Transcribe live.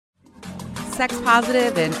sex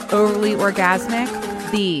positive and overly orgasmic,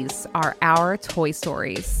 these are our toy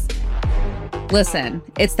stories. Listen,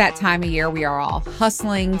 it's that time of year we are all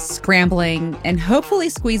hustling, scrambling, and hopefully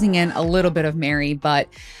squeezing in a little bit of merry, but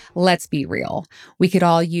let's be real. We could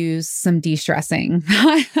all use some destressing.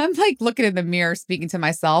 I'm like looking in the mirror, speaking to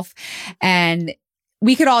myself, and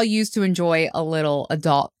we could all use to enjoy a little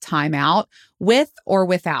adult time out with or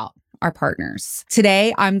without our partners.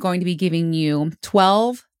 Today, I'm going to be giving you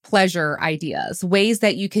 12 pleasure ideas, ways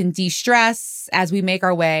that you can de-stress as we make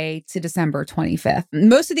our way to December 25th.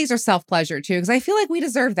 Most of these are self-pleasure too, because I feel like we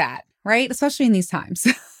deserve that, right? Especially in these times.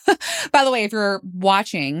 By the way, if you're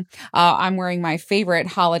watching, I'm wearing my favorite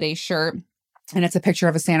holiday shirt, and it's a picture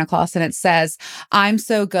of a Santa Claus, and it says, "I'm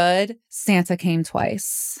so good, Santa came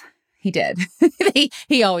twice." He did.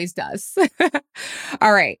 He always does.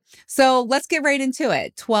 All right. So let's get right into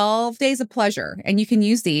it. 12 days of pleasure. And you can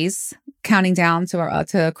use these counting down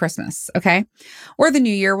to Christmas. Okay. Or the new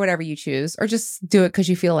year, whatever you choose, or just do it because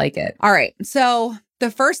you feel like it. All right. So the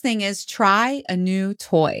first thing is try a new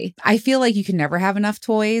toy. I feel like you can never have enough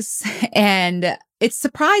toys. And it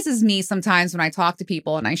surprises me sometimes when I talk to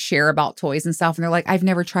people and I share about toys and stuff, and they're like, "I've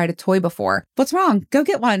never tried a toy before." What's wrong? Go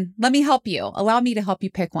get one. Let me help you. Allow me to help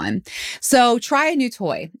you pick one. So try a new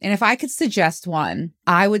toy. And if I could suggest one,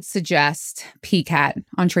 I would suggest Peacat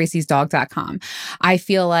on tracysdog.com. I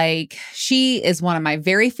feel like she is one of my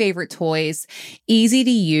very favorite toys, easy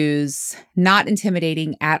to use, not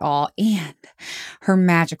intimidating at all, and her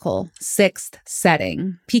magical 6th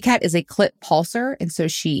setting. Peacat is a clit pulser, and so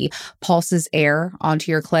she pulses air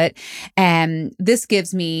onto your clit. And this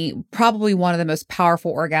gives me probably one of the most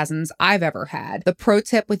powerful orgasms I've ever had. The pro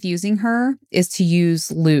tip with using her is to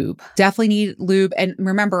use lube. Definitely need lube. And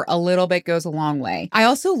remember, a little bit goes a long way. I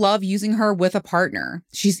also love using her with a partner.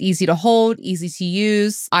 She's easy to hold, easy to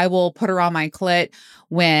use. I will put her on my clit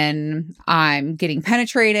when I'm getting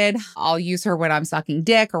penetrated. I'll use her when I'm sucking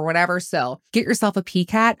dick or whatever. So get yourself a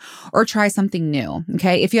Peacat or try something new.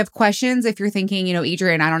 Okay. If you have questions, if you're thinking,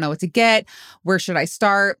 Adrienne, I don't know what to get, where should I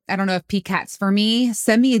start? I don't know if Peacat's for me.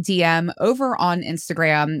 Send me a DM over on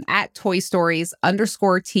Instagram at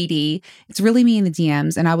toystories_TD. It's really me in the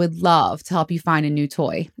DMs, and I would love to help you find a new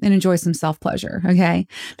toy and enjoy some self-pleasure. Okay.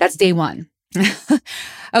 That's day one.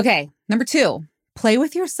 Okay. Number 2, play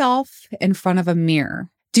with yourself in front of a mirror.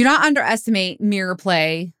 Do not underestimate mirror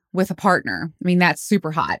play with a partner. I mean, that's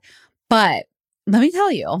super hot, but let me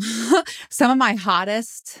tell you, some of my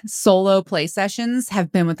hottest solo play sessions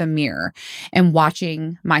have been with a mirror and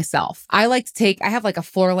watching myself. I have like a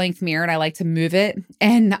floor length mirror, and I like to move it,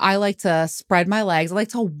 and I like to spread my legs. I like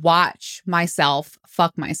to watch myself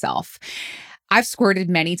fuck myself. I've squirted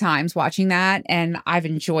many times watching that, and I've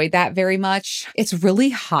enjoyed that very much. It's really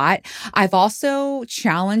hot. I've also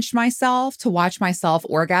challenged myself to watch myself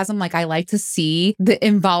orgasm. Like, I like to see the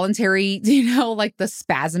involuntary, like the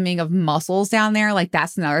spasming of muscles down there. Like,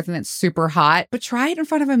 that's another thing that's super hot. But try it in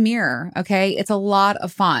front of a mirror, okay? It's a lot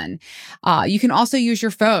of fun. You can also use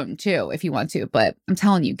your phone too if you want to, but I'm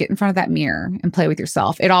telling you, get in front of that mirror and play with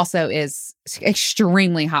yourself. It also is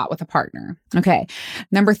extremely hot with a partner. Okay.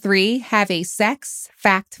 Number 3, have a sex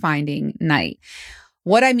fact-finding night.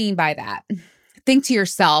 What I mean by that, think to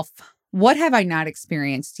yourself, what have I not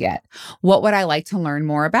experienced yet? What would I like to learn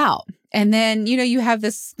more about? And then, you have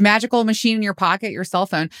this magical machine in your pocket, your cell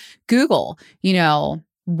phone. Google,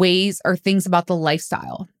 ways or things about the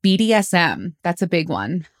lifestyle. BDSM, that's a big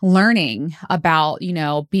one. Learning about,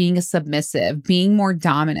 being a submissive, being more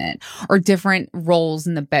dominant, or different roles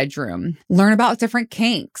in the bedroom. Learn about different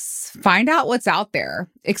kinks. Find out what's out there.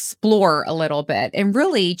 Explore a little bit and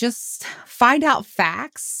really just find out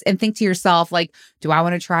facts and think to yourself, like, do I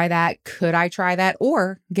want to try that? Could I try that?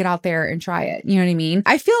 Or get out there and try it. You know what I mean?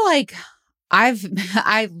 I feel like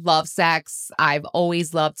I love sex. I've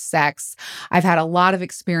always loved sex. I've had a lot of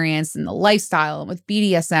experience in the lifestyle and with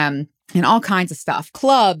BDSM and all kinds of stuff,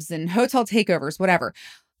 clubs and hotel takeovers, whatever.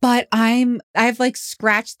 But I've like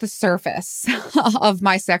scratched the surface of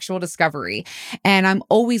my sexual discovery, and I'm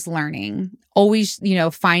always learning, always,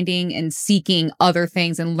 finding and seeking other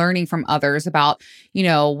things and learning from others about,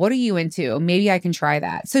 what are you into? Maybe I can try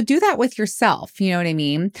that. So do that with yourself. You know what I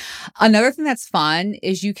mean? Another thing that's fun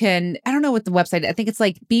is you can, I don't know what the website, I think it's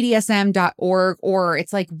like bdsm.org, or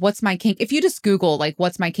it's like, what's my kink? If you just Google like,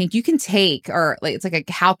 what's my kink, you can take, or like, it's like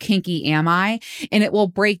how kinky am I? And it will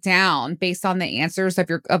break down based on the answers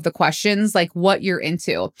of the questions, like what you're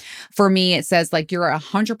into. For me, it says like, you're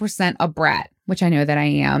 100% a brat. which I know that I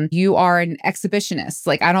am. You are an exhibitionist.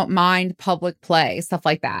 Like, I don't mind public play, stuff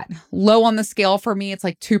like that. Low on the scale for me, it's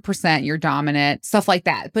like 2%, you're dominant, stuff like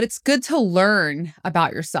that. But it's good to learn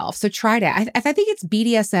about yourself. So try that. I think it's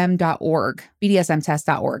BDSM.org,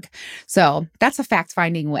 BDSMtest.org. So that's a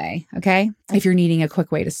fact-finding way, okay? If you're needing a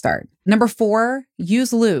quick way to start. Number 4,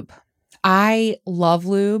 use lube. I love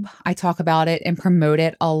lube. I talk about it and promote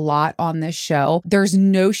it a lot on this show. There's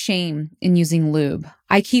no shame in using lube.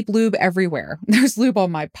 I keep lube everywhere. There's lube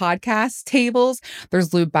on my podcast tables.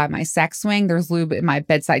 There's lube by my sex swing. There's lube in my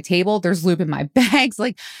bedside table. There's lube in my bags.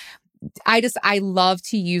 Like, I love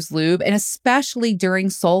to use lube, and especially during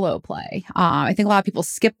solo play. I think a lot of people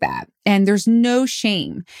skip that, and there's no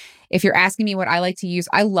shame. If you're asking me what I like to use,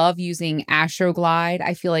 I love using Astroglide.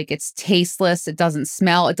 I feel like it's tasteless. It doesn't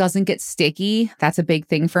smell. It doesn't get sticky. That's a big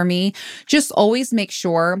thing for me. Just always make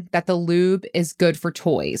sure that the lube is good for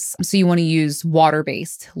toys. So you want to use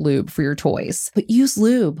water-based lube for your toys, but use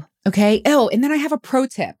lube. Okay. Oh, and then I have a pro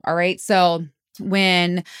tip. All right. So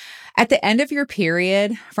when at the end of your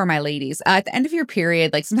period, for my ladies, at the end of your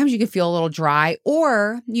period, like sometimes you can feel a little dry,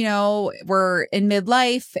 or, we're in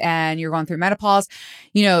midlife and you're going through menopause,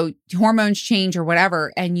 hormones change or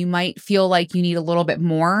whatever, and you might feel like you need a little bit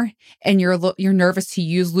more and you're nervous to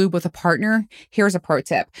use lube with a partner. Here's a pro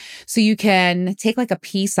tip. So you can take like a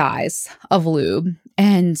pea size of lube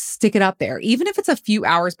and stick it up there, even if it's a few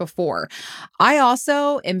hours before. I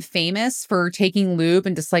also am famous for taking lube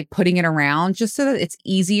and just like putting it around just so that it's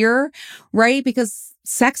easier, right? Because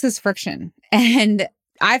sex is friction. And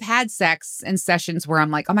I've had sex in sessions where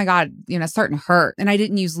I'm like, oh my God, it's starting to hurt. And I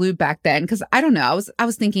didn't use lube back then because I don't know. I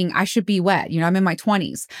was thinking I should be wet. I'm in my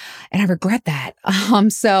 20s and I regret that.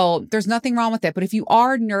 So there's nothing wrong with it. But if you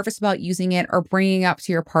are nervous about using it or bringing it up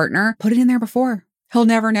to your partner, put it in there before. He'll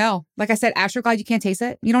never know. Like I said, Astroglide, you can't taste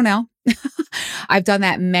it. You don't know. I've done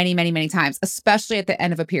that many, many, many times, especially at the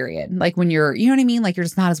end of a period. Like when you're, you know what I mean? Like you're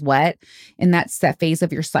just not as wet in that phase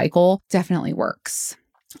of your cycle. Definitely works.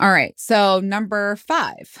 All right. So number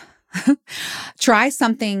 5, try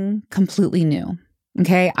something completely new.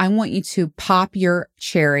 Okay. I want you to pop your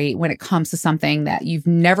cherry when it comes to something that you've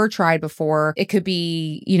never tried before. It could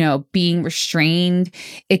be, being restrained.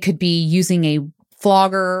 It could be using a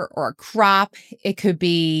flogger or a crop. It could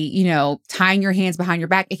be, tying your hands behind your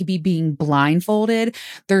back. It could be being blindfolded.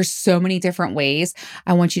 There's so many different ways.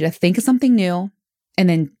 I want you to think of something new and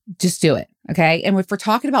then just do it. Okay. And if we're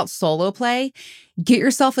talking about solo play, get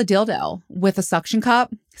yourself a dildo with a suction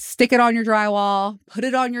cup, stick it on your drywall, put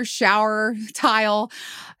it on your shower tile,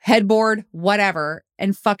 headboard, whatever,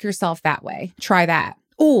 and fuck yourself that way. Try that.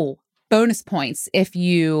 Oh, bonus points if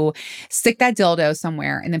you stick that dildo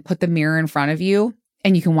somewhere and then put the mirror in front of you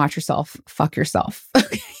and you can watch yourself fuck yourself.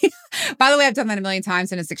 Okay. By the way, I've done that a million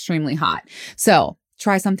times and it's extremely hot. So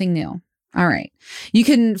try something new. All right. You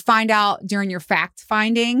can find out during your fact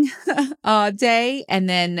finding day and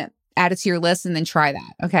then add it to your list and then try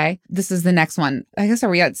that. Okay. This is the next one. I guess, are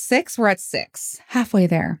we at 6? We're at 6. Halfway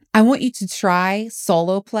there. I want you to try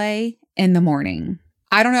solo play in the morning.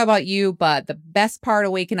 I don't know about you, but the best part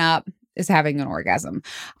of waking up is having an orgasm.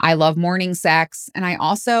 I love morning sex. And I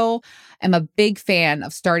also am a big fan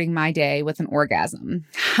of starting my day with an orgasm.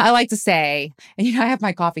 I like to say, and I have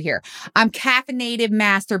my coffee here, I'm caffeinated,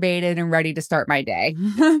 masturbated, and ready to start my day.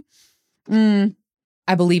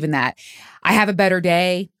 I believe in that. I have a better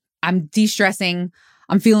day. I'm de-stressing.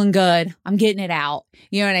 I'm feeling good. I'm getting it out.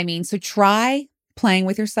 You know what I mean? So try playing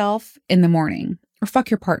with yourself in the morning. Or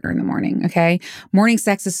fuck your partner in the morning, okay? Morning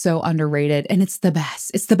sex is so underrated and it's the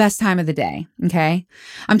best. It's the best time of the day, okay?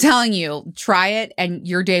 I'm telling you, try it and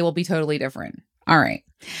your day will be totally different. All right.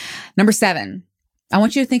 Number 7, I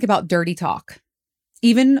want you to think about dirty talk,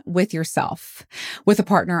 even with yourself. With a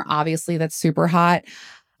partner, obviously, that's super hot.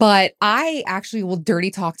 But I actually will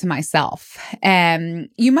dirty talk to myself. And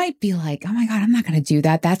you might be like, oh my God, I'm not going to do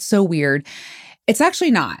that. That's so weird. It's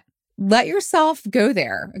actually not. Let yourself go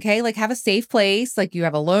there. Okay. Like have a safe place. Like you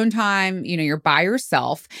have alone time, you're by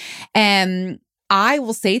yourself. And I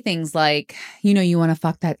will say things like, you want to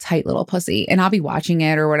fuck that tight little pussy and I'll be watching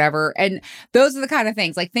it or whatever. And those are the kind of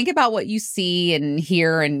things like think about what you see and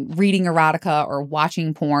hear and reading erotica or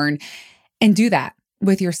watching porn and do that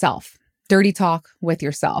with yourself. Dirty talk with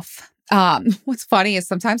yourself. What's funny is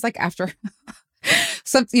sometimes like after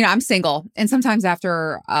I'm single and sometimes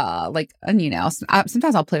after,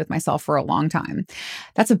 sometimes I'll play with myself for a long time.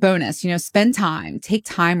 That's a bonus, spend time, take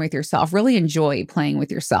time with yourself, really enjoy playing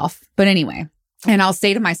with yourself. But anyway, and I'll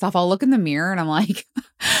say to myself, I'll look in the mirror and I'm like,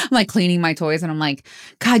 I'm like cleaning my toys and I'm like,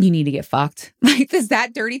 God, you need to get fucked. Like, is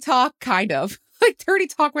that dirty talk? Kind of like dirty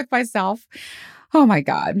talk with myself. Oh my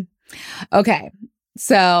God. Okay.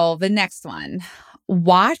 So the next one,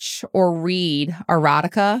 watch or read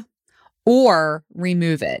erotica or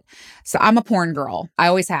remove it. So I'm a porn girl. I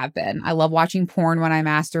always have been. I love watching porn when I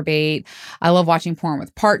masturbate. I love watching porn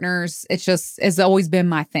with partners. It's always been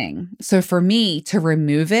my thing. So for me to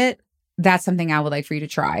remove it, that's something I would like for you to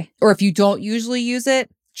try. Or if you don't usually use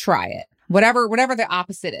it, try it. Whatever the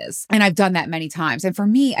opposite is. And I've done that many times. And for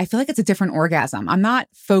me, I feel like it's a different orgasm. I'm not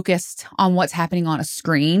focused on what's happening on a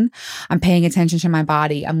screen. I'm paying attention to my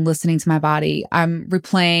body. I'm listening to my body. I'm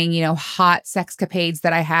replaying, hot sexcapades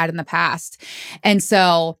that I had in the past. And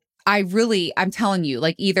so I'm telling you,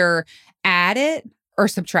 like either add it or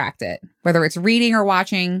subtract it, whether it's reading or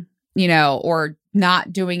watching, or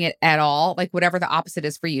not doing it at all, like whatever the opposite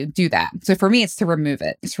is for you, do that. So for me, it's to remove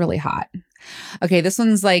it. It's really hot. Okay, this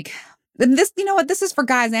one's like, this, you know what? This is for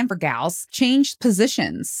guys and for gals. Change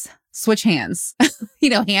positions, switch hands.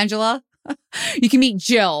 Angela. You can meet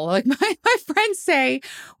Jill. Like my friends say,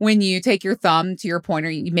 when you take your thumb to your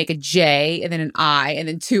pointer, you make a J and then an I and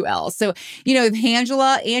then two L's. So,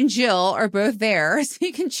 Angela and Jill are both there. So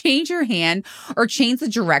you can change your hand or change the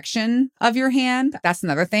direction of your hand. That's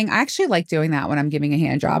another thing. I actually like doing that when I'm giving a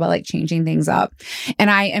hand job. I like changing things up.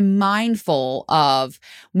 And I am mindful of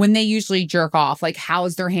when they usually jerk off, like how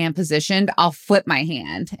is their hand positioned? I'll flip my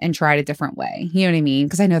hand and try it a different way. You know what I mean?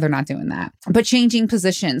 Because I know they're not doing that. But changing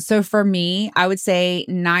positions. So for me, I would say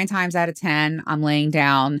 9 times out of 10, I'm laying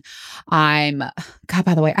down. God,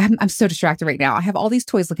 by the way, I'm so distracted right now. I have all these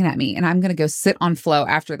toys looking at me and I'm going to go sit on Flow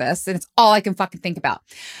after this. And it's all I can fucking think about.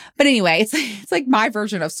 But anyway, it's like my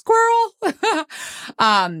version of squirrel.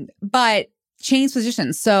 But change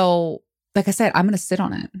positions. So like I said, I'm going to sit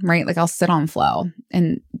on it, right? Like I'll sit on Flow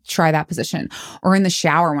and try that position, or in the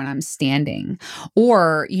shower when I'm standing,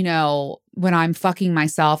 or, when I'm fucking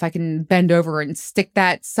myself, I can bend over and stick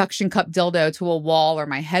that suction cup dildo to a wall or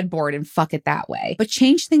my headboard and fuck it that way. But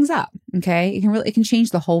change things up. Okay. It can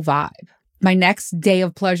change the whole vibe. My next day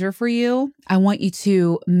of pleasure for you, I want you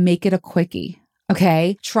to make it a quickie.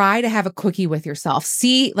 Okay. Try to have a quickie with yourself.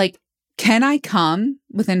 See, can I come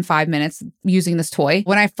within 5 minutes using this toy?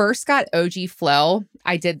 When I first got OG Flow,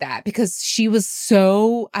 I did that because I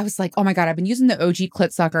was like, oh my God, I've been using the OG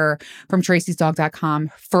clit sucker from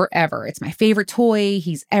tracysdog.com forever. It's my favorite toy.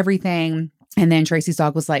 He's everything. And then Tracy's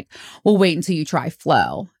dog was like, well, wait until you try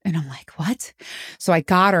Flow. And I'm like, what? So I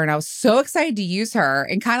got her and I was so excited to use her,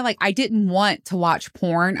 and kind of like, I didn't want to watch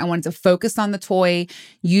porn. I wanted to focus on the toy,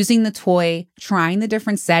 using the toy, trying the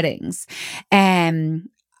different settings. And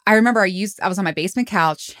I remember I was on my basement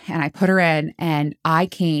couch and I put her in and I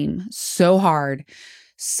came so hard,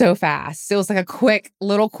 so fast. It was like a quick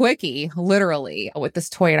little quickie, literally, with this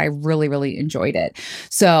toy. And I really, really enjoyed it.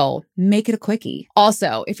 So make it a quickie.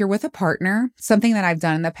 Also, if you're with a partner, something that I've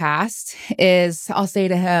done in the past is I'll say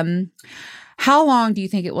to him, how long do you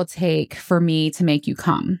think it will take for me to make you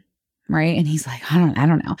come? Right. And he's like, I don't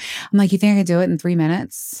know. I'm like, you think I could do it in 3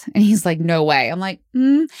 minutes? And he's like, no way. I'm like,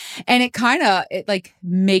 And it like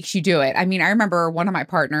makes you do it. I mean, I remember one of my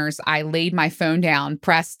partners, I laid my phone down,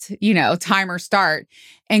 pressed, timer start,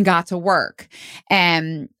 and got to work.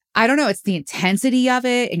 And I don't know, it's the intensity of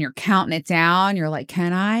it, and you're counting it down. You're like,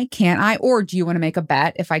 can I? Can't I? Or do you want to make a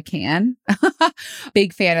bet if I can?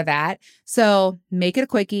 Big fan of that. So make it a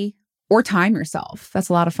quickie or time yourself. That's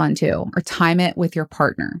a lot of fun too. Or time it with your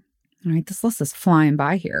partner. All right, this list is flying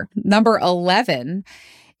by here. Number 11,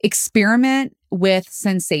 experiment with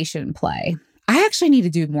sensation play. I actually need to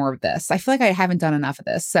do more of this. I feel like I haven't done enough of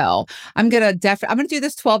this. So I'm going to do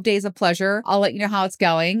this 12 days of pleasure. I'll let you know how it's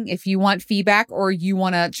going. If you want feedback or you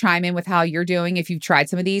want to chime in with how you're doing, if you've tried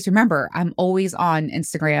some of these, remember, I'm always on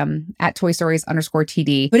Instagram at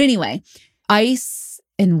 @toystories_TD. But anyway, ice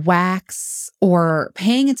and wax or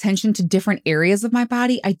paying attention to different areas of my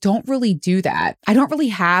body, I don't really do that. I don't really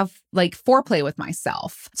have foreplay with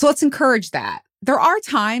myself. So let's encourage that. There are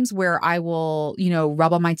times where I will,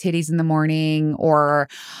 rub on my titties in the morning, or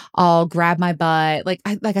I'll grab my butt. Like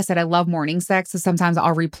I said, I love morning sex. So sometimes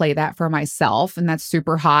I'll replay that for myself, and that's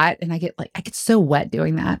super hot. And I get so wet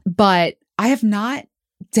doing that. But I have not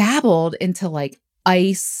dabbled into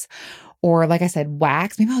ice or, like I said,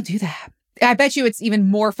 wax. Maybe I'll do that. I bet you it's even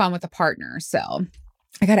more fun with a partner. So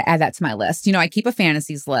I got to add that to my list. I keep a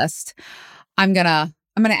fantasies list. I'm going to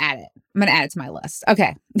add it. I'm going to add it to my list.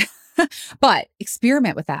 Okay. But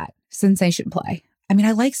experiment with that sensation play. I mean,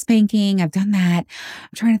 I like spanking. I've done that. I'm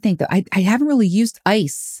trying to think though. I haven't really used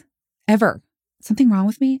ice ever. Something wrong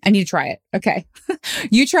with me? I need to try it. Okay.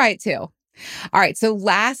 You try it too. All right. So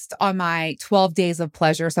last on my 12 days of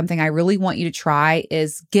pleasure, something I really want you to try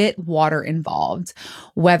is get water involved.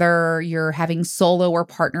 Whether you're having solo or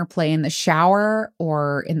partner play in the shower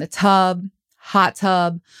or in the tub, hot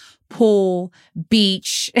tub, pool,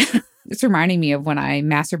 beach. It's reminding me of when I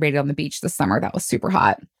masturbated on the beach this summer. That was super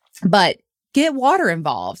hot. But get water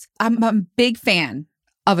involved. I'm a big fan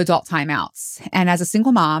of adult timeouts. And as a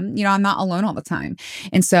single mom, I'm not alone all the time.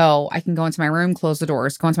 And so I can go into my room, close the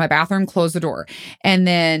doors, go into my bathroom, close the door. And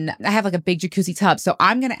then I have like a big jacuzzi tub. So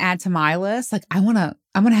I'm going to add to my list. Like I'm going to have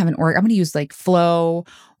I'm going to use like Flow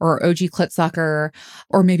or OG Clit Sucker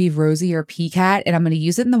or maybe Rosie or PCAT. And I'm going to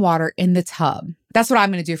use it in the water in the tub. That's what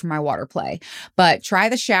I'm going to do for my water play. But try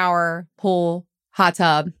the shower, pool, hot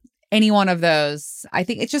tub, any one of those. I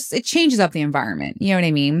think it changes up the environment. You know what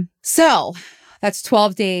I mean? So that's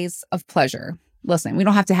 12 days of pleasure. Listen, we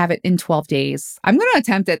don't have to have it in 12 days. I'm going to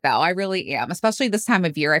attempt it though. I really am, especially this time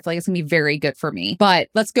of year. I feel like it's going to be very good for me. But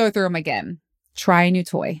let's go through them again. Try a new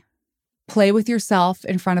toy. Play with yourself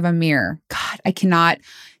in front of a mirror. God, I cannot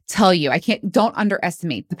tell you. Don't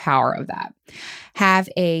underestimate the power of that. Have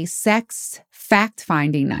a sex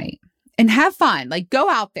fact-finding night and have fun. Like go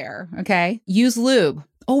out there, okay? Use lube.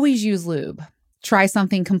 Always use lube. Try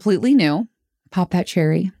something completely new. Pop that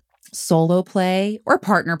cherry. Solo play or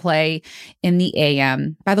partner play in the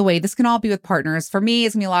AM. By the way, this can all be with partners. For me,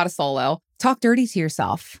 it's gonna be a lot of solo. Talk dirty to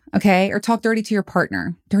yourself, okay? Or talk dirty to your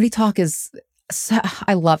partner. Dirty talk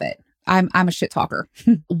I love it. I'm a shit talker.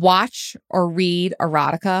 Watch or read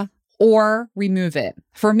erotica or remove it.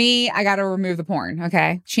 For me, I got to remove the porn,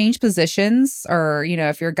 okay? Change positions or,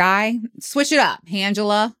 if you're a guy, switch it up.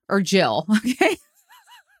 Angela or Jill, okay?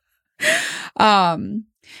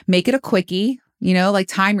 Make it a quickie. Like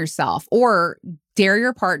time yourself or dare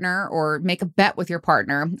your partner or make a bet with your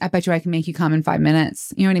partner. I bet you I can make you come in 5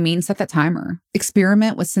 minutes. You know what I mean? Set that timer.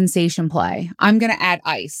 Experiment with sensation play. I'm going to add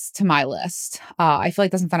ice to my list. I feel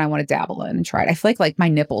like that's something I want to dabble in and try it. I feel like my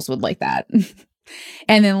nipples would like that.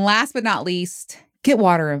 And then last but not least, get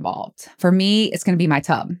water involved. For me, it's going to be my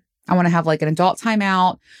tub. I want to have like an adult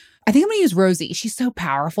timeout. I think I'm going to use Rosie. She's so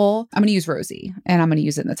powerful. I'm going to use Rosie and I'm going to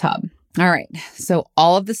use it in the tub. All right. So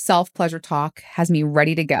all of the self-pleasure talk has me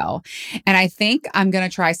ready to go. And I think I'm going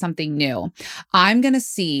to try something new. I'm going to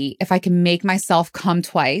see if I can make myself come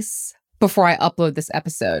twice before I upload this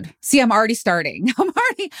episode. See, I'm already starting.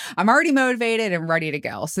 I'm already motivated and ready to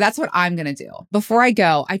go. So that's what I'm going to do. Before I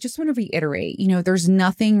go, I just want to reiterate, there's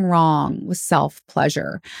nothing wrong with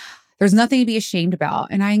self-pleasure. There's nothing to be ashamed about.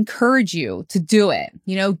 And I encourage you to do it.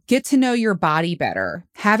 Get to know your body better,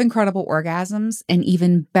 have incredible orgasms, and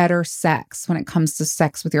even better sex when it comes to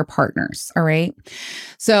sex with your partners. All right.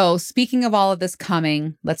 So speaking of all of this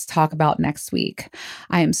coming, let's talk about next week.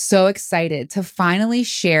 I am so excited to finally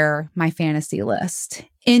share my fantasy list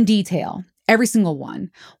in detail. Every single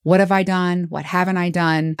one. What have I done? What haven't I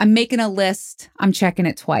done? I'm making a list. I'm checking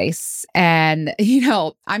it twice. And,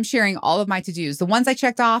 I'm sharing all of my to-dos, the ones I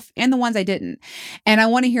checked off and the ones I didn't. And I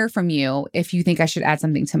want to hear from you if you think I should add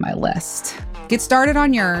something to my list. Get started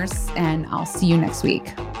on yours, and I'll see you next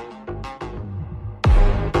week.